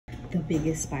the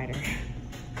biggest spider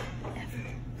ever.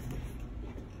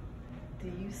 Do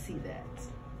you see that?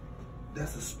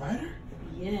 That's a spider?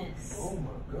 Yes. Oh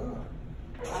my God.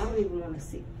 I don't even want to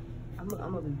see. I'm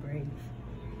gonna be brave.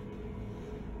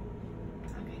 I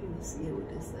can't even see it with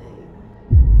this thing.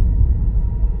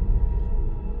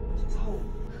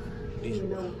 I don't even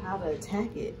know how to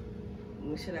attack it.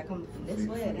 Should I come from this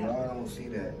way or that way? I don't see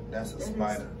that. That's a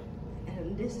spider.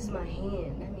 And this is my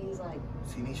hand. That means like.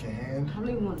 See, this your hand? I don't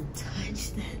even want to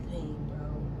touch that thing, bro.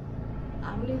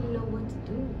 I don't even know what to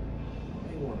do.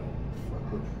 You wanna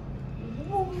fuck with it?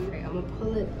 Alright, I'm gonna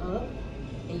pull it up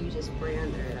and you just spray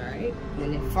under it, alright?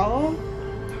 When it falls,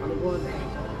 I'm going back.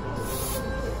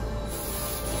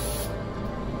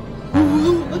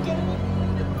 Ooh, look at it.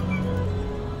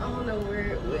 I don't know where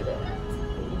it would at.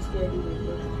 I'm scared to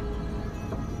look.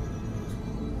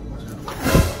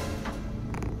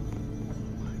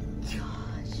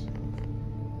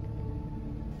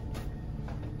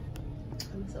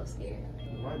 So scared.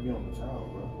 It might be on the towel,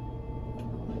 bro.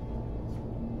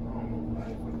 I don't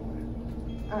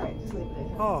know. Alright, just leave it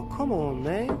there. Oh, come on,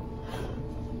 man.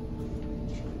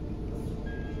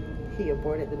 He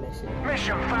aborted the mission.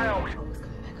 Mission failed. Oh, it's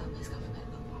coming back up. It's coming back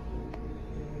up.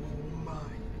 Oh my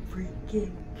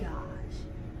freaking gosh.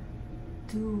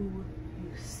 Do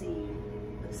you see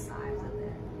the size of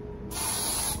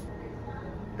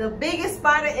that? The biggest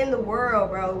spider in the world,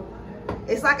 bro.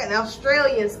 It's like an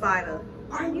Australian spider.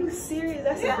 Are you serious?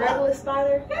 That's a regular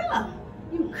spider? Yeah.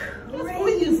 You We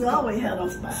crazy. used to always have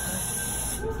those spiders.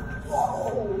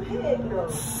 Whoa, heck no.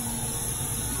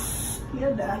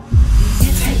 Yeah, Doc.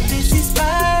 This is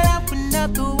fire, open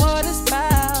up the